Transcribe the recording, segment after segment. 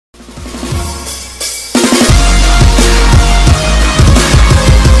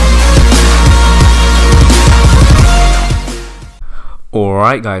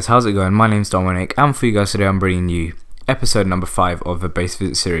Alright guys, how's it going? My name's Dominic, and for you guys today I'm bringing you episode number 5 of the base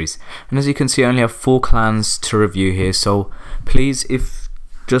visit series. And as you can see, I only have 4 clans to review here, so please,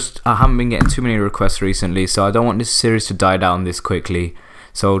 I haven't been getting too many requests recently, so I don't want this series to die down this quickly.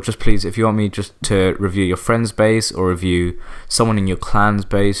 So just please, if you want me just to review your friend's base or review someone in your clan's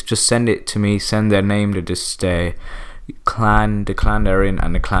base, just send it to me, send their name, the clan they're in,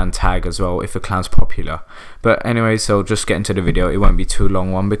 and the clan tag as well if the clan's popular. But anyway, so just get into the video. It won't be too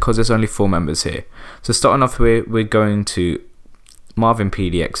long one because there's only 4 members here. So starting off we're going to Marvin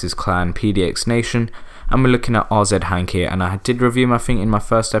PDX's clan, PDX Nation, and we're looking at RZ Hank here, and I did review him I think in my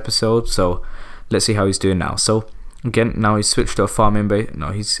first episode, so let's see how he's doing now. So again, now he's switched to a farming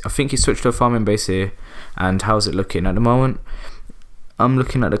base. I think he switched to a farming base here. And how's it looking at the moment? I'm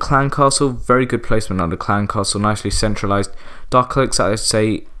looking at the clan castle. Very good placement on the clan castle, nicely centralized. Dark Elixir, I'd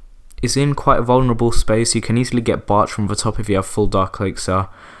say, is in quite a vulnerable space. You can easily get barched from the top if you have full Dark Elixir.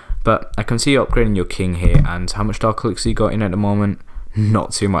 But I can see you upgrading your king here. And how much Dark Elixir you got in at the moment?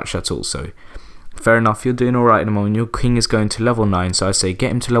 Not too much at all. So fair enough, you're doing alright at the moment. Your king is going to level 9, so I say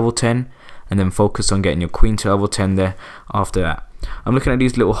get him to level 10 and then focus on getting your queen to level 10 there after that. I'm looking at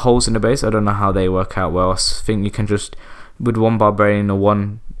these little holes in the base. I don't know how they work out well. I think you can just, with one barbarian or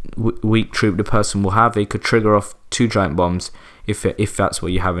one weak troop the person will have, they could trigger off 2 giant bombs if that's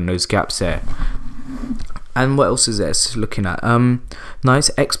what you have in those gaps there. And what else is there looking at? Nice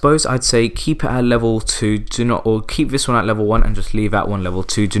expos. I'd say keep it at level 2. Or keep this one at level 1 and just leave that one level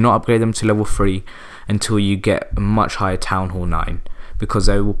 2. Do not upgrade them to level 3 until you get a much higher Town Hall 9. Because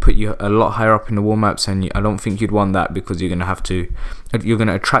they will put you a lot higher up in the war maps, and I don't think you'd want that, because you're going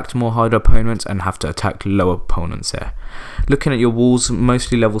to attract more harder opponents and have to attack lower opponents there. Looking at your walls,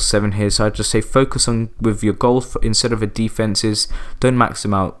 mostly level 7 here, so I'd just say focus on with your goals instead of the defenses. Don't max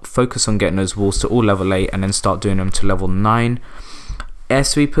them out, focus on getting those walls to all level 8 and then start doing them to level 9. Air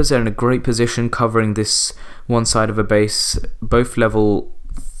sweepers are in a great position covering this one side of a base, both level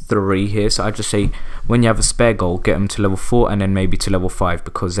 3 here, so I just say when you have a spare goal, get them to level 4 and then maybe to level 5,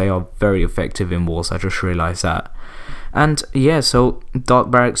 because they are very effective in wars. I just realized that. And yeah, so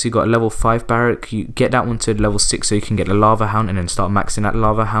Dark Barracks, you got a level 5 barrack, you get that one to level 6 so you can get the Lava Hound and then start maxing that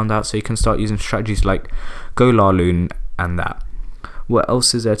Lava Hound out, so you can start using strategies like Go Laloon and that. What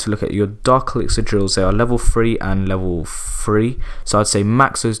else is there to look at? Your Dark Elixir drills, they are level 3 and level 3, so I'd say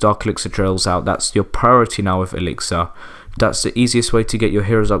max those Dark Elixir drills out. That's your priority now with Elixir. That's the easiest way to get your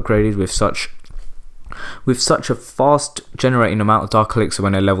heroes upgraded with such a fast generating amount of Dark Elixir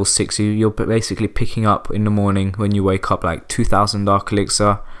when they're level 6. You're basically picking up in the morning when you wake up like 2,000 Dark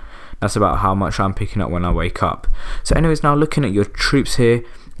Elixir. That's about how much I'm picking up when I wake up. So anyways, now looking at your troops here,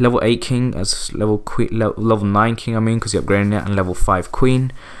 level 8 king as level 9 king, I mean, because you're upgrading it, and level 5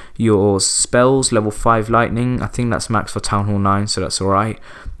 queen. Your spells, level 5 lightning, I think that's max for Town Hall 9, so that's alright.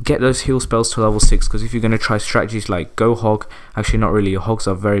 Get those heal spells to level 6, because if you're going to try strategies like Go Hog, actually not really, your hogs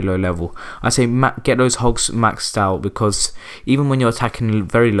are very low level. I say get those hogs maxed out, because even when you're attacking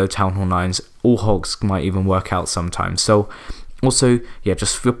very low Town Hall 9s, all hogs might even work out sometimes. So also, yeah,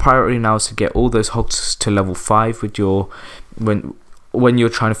 just your priority now is to get all those hogs to level 5 with your, when you're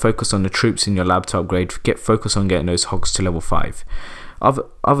trying to focus on the troops in your lab to upgrade, focus on getting those hogs to level 5.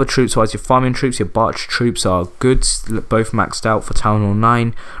 Other troops wise, your farming troops, your barch troops are good, both maxed out for Town Hall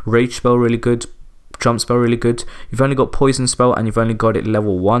 9. Rage spell really good, jump spell really good. You've only got poison spell and you've only got it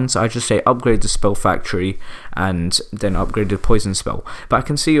level 1, so I just say upgrade the spell factory and then upgrade the poison spell. But I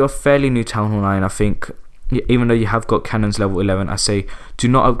can see you're a fairly new Town Hall 9, I think. Even though you have got cannons level 11, I say do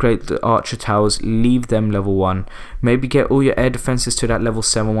not upgrade the archer towers, leave them level 1. Maybe get all your air defenses to that level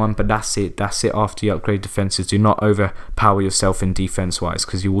 7 one, but that's it after you upgrade defenses. Do not overpower yourself in defense wise,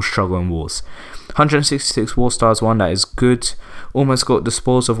 because you will struggle in wars. 166 war stars 1, that is good. Almost got the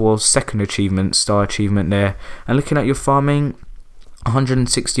Spoils of War 2nd achievement, star achievement there. And looking at your farming,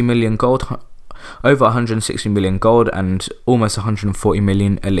 160 million gold, over 160 million gold, and almost 140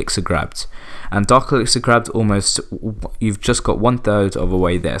 million elixir grabbed. And Dark Elixir grabbed almost, you've just got 1/3 of a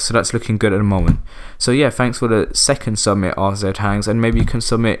way there, so that's looking good at the moment. So yeah, thanks for the 2nd submit, RZ Hangs, and maybe you can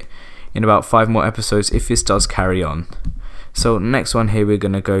submit in about 5 more episodes if this does carry on. So next one here we're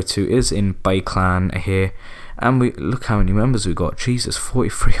going to go to is in Bay Clan here, and we look how many members we got. Jesus,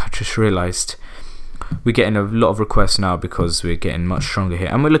 43. I just realized we're getting a lot of requests now because we're getting much stronger here.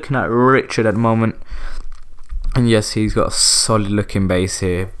 And we're looking at Richard at the moment, and yes, he's got a solid looking base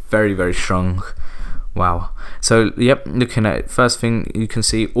here, very very strong. Wow. So yep, looking at it, first thing you can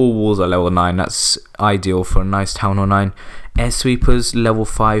see all walls are level 9. That's ideal for a nice Town Hall 9. Air sweepers level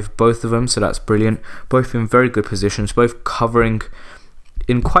 5, both of them, so that's brilliant. Both in very good positions, both covering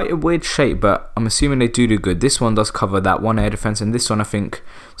in quite a weird shape, but I'm assuming they do good. This one does cover that one air defense, and this one I think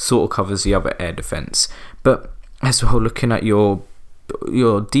sort of covers the other air defense. But as well, looking at your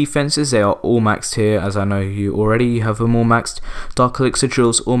defenses, they are all maxed here, as I know you already have them all maxed. Dark Elixir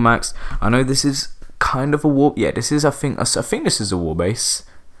drills all maxed. I know this is kind of a war. Yeah, this is I think this is a war base.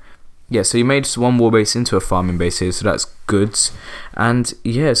 Yeah, so you made one war base into a farming base here, so that's good. And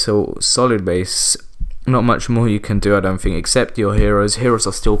yeah, so solid base. Not much more you can do, I don't think, except your heroes. Heroes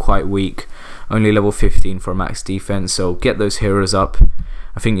are still quite weak, only level 15 for a max defense, so get those heroes up.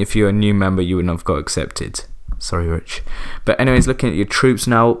 I think if you're a new member, you wouldn't have got accepted. Sorry, Rich. But anyways, looking at your troops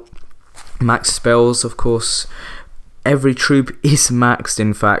now, max spells, of course. Every troop is maxed,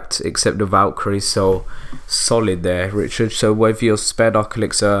 in fact, except the Valkyries, so solid there, Richard. So whether you're spare Dark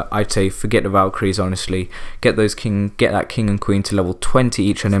Elixir, I'd say forget the Valkyries, honestly. Get that king and queen to level 20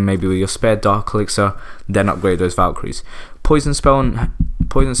 each, and then maybe with your spare Dark Elixir, then upgrade those Valkyries. Poison spell and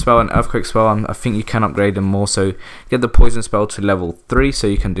earthquake spell, I think you can upgrade them more, so get the poison spell to level 3 so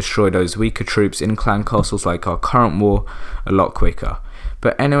you can destroy those weaker troops in clan castles like our current war a lot quicker.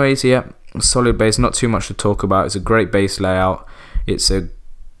 But anyways, yeah, solid base, not too much to talk about. It's a great base layout, it's a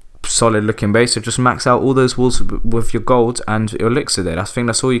solid looking base, so just max out all those walls with your gold and your elixir there. I think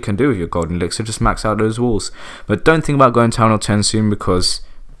that's all you can do with your gold and elixir, just max out those walls. But don't think about going town hall 10 soon, because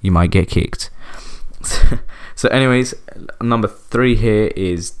you might get kicked. So anyways, number 3 here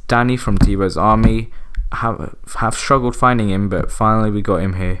is Danny from Tebow's army. Have struggled finding him, but finally we got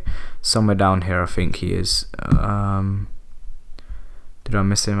him here, somewhere down here I think he is. Did I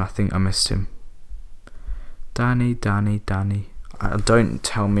miss him? I think I missed him. Danny. Don't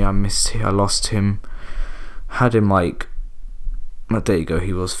tell me I missed him. I lost him. Had him like... Oh, there you go.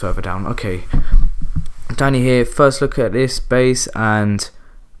 He was further down. Okay. Danny here. First look at this base, and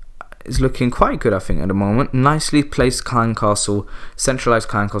it's looking quite good, I think, at the moment. Nicely placed clan castle. Centralized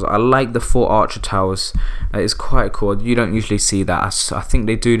clan castle. I like the 4 archer towers. It's quite cool. You don't usually see that. I think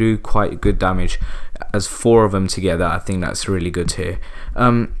they do quite good damage. As 4 of them together, I think that's really good here.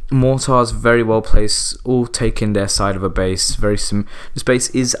 Mortars very well placed, all taking their side of a base. This base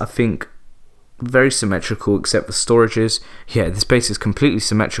is, I think, very symmetrical except for storages. Yeah, this base is completely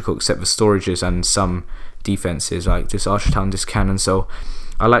symmetrical except for storages and some defenses like this archer town, this cannon. So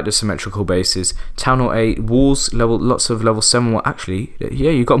I like the symmetrical bases. Town hall 8 walls, lots of level 7. Well, actually, yeah,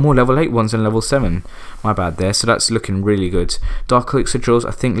 you got more level 8 ones than level 7. My bad there. So that's looking really good. Dark Elixir drills,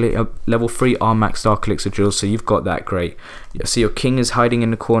 I think level 3 are max Dark Elixir drills, so you've got that great. Yeah, so your king is hiding in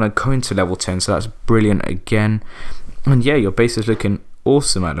the corner, going to level 10, so that's brilliant again. And yeah, your base is looking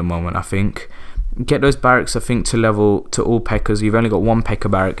awesome at the moment, I think. Get those barracks, I think, to all P.E.K.K.A.s. You've only got 1 P.E.K.K.A.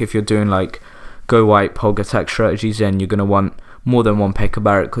 barrack. If you're doing like go wipe, hog attack strategies, then you're going to want more than 1 P.E.K.K.A.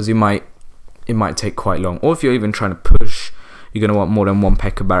 barrack, because it might take quite long. Or if you're even trying to push, you're going to want more than 1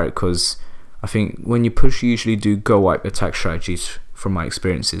 P.E.K.K.A. barrack, because I think when you push, you usually do go wipe attack strategies from my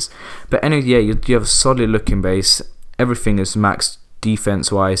experiences. But anyway, yeah, you have a solid looking base. Everything is maxed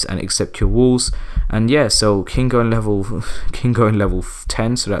defense wise, and except your walls. And yeah, so king going level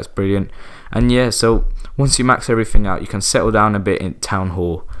 10, so that's brilliant. And yeah, so once you max everything out, you can settle down a bit in town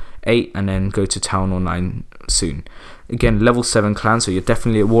hall 8 and then go to town hall 9 soon. Again, level 7 clan, so you're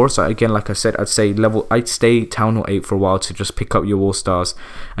definitely at war. So again, like I said, I'd stay town hall 8 for a while to just pick up your war stars.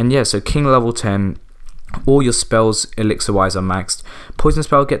 And yeah, so king level 10, all your spells elixir wise are maxed. Poison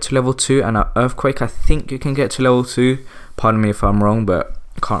spell get to level 2, and earthquake I think you can get to level 2. Pardon me if I'm wrong, but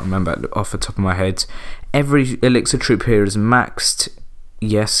I can't remember off the top of my head. Every elixir troop here is maxed.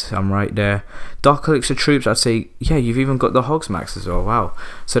 Yes, I'm right there. Dark Elixir troops, I'd say, yeah, you've even got the hogs max as well. Wow.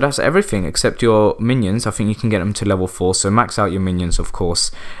 So that's everything except your minions. I think you can get them to level 4, so max out your minions, of course.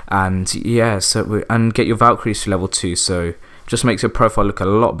 And yeah, and get your Valkyries to level 2, so just makes your profile look a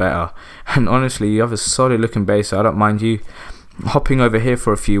lot better. And honestly, you have a solid looking base, so I don't mind you hopping over here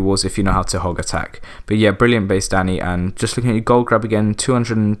for a few wars if you know how to hog attack. But yeah, brilliant base, Danny. And just looking at your gold grab again,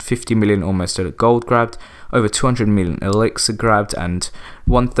 250 million almost gold grabbed, over 200 million elixir grabbed, and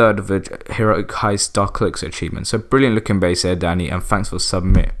 1/3 of the heroic heist Dark Elixir achievement. So brilliant looking base there, Danny, and thanks for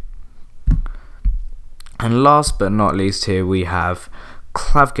submit. And last but not least, here we have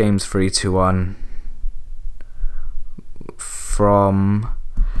Clav Games 321 from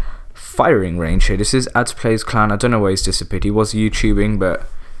Firing Range here. This is Ads Plays Clan. I don't know where he's disappeared. He was YouTubing, but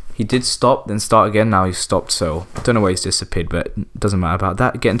he did stop, then start again. Now he's stopped, so I don't know where he's disappeared, but it doesn't matter about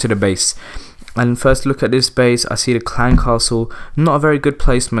that. Get into the base. And first look at this base. I see the clan castle. Not a very good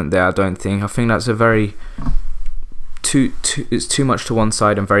placement there, I don't think. I think that's a very it's too much to one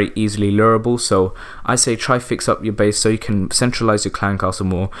side and very easily lureable. So I say try fix up your base so you can centralize your clan castle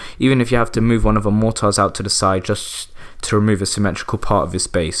more. Even if you have to move one of the mortars out to the side just to remove a symmetrical part of this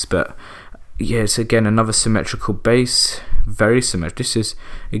base. But yeah, it's again another symmetrical base, very symmetrical. This is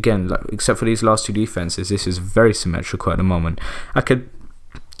again, like, except for these last two defenses, this is very symmetrical at the moment. I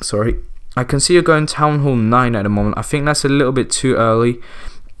can see you're going Town Hall 9 at the moment. I think that's a little bit too early,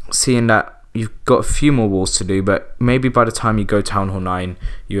 seeing that you've got a few more walls to do, but maybe by the time you go Town Hall 9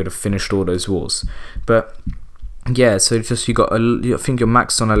 you would have finished all those walls. But yeah, so just I think you're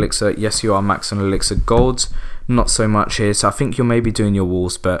maxed on elixir. Yes, you are maxed on elixir. Gold, not so much here, so I think you're maybe doing your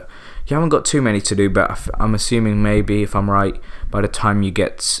walls, but you haven't got too many to do. But I'm assuming, maybe if I'm right, by the time you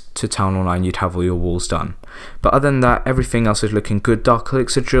get to Town Hall 9 you'd have all your walls done. But other than that, everything else is looking good. Dark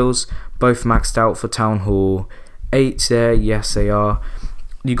elixir drills, both maxed out for Town Hall 8 there. Yes, they are.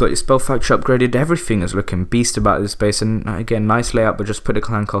 You got your spell factory upgraded. Everything is looking beast about this base, and again, nice layout, but just put the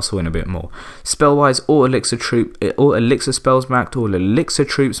clan castle in a bit more. Spell wise, all elixir spells maxed, all elixir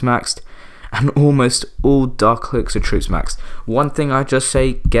troops maxed, and almost all dark elixir troops maxed. One thing I just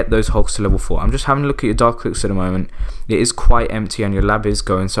say, get those hogs to level 4. I'm just having a look at your dark elixir at the moment. It is quite empty and your lab is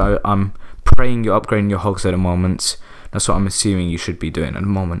going, so I'm praying you're upgrading your hogs at the moment. That's what I'm assuming you should be doing at the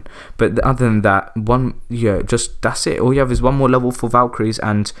moment. But other than that, that's it. All you have is one more level for Valkyries,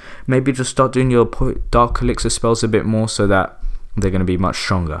 and maybe just start doing your dark elixir spells a bit more so that they're going to be much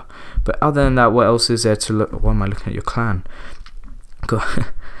stronger. But other than that, what else is there to look? Why am I looking at your clan?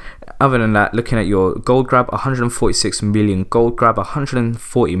 Other than that, looking at your gold grab, 146 million gold grab,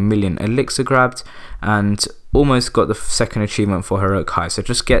 140 million elixir grabbed, and almost got the second achievement for heroic high. So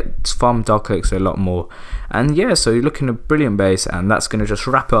just farm dark elixir a lot more. And yeah, so you're looking at a brilliant base, and that's going to just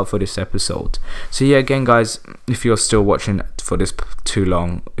wrap it up for this episode. So yeah, again guys, if you're still watching for this too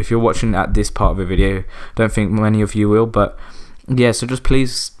long, if you're watching at this part of the video, don't think many of you will, but yeah, so just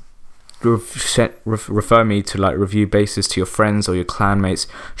please refer me to like review bases to your friends or your clanmates,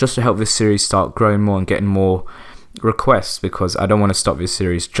 just to help this series start growing more and getting more requests, because I don't want to stop this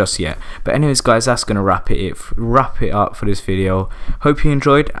series just yet. But anyways guys, that's gonna wrap it up for this video. Hope you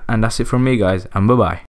enjoyed, and that's it from me guys, and bye bye.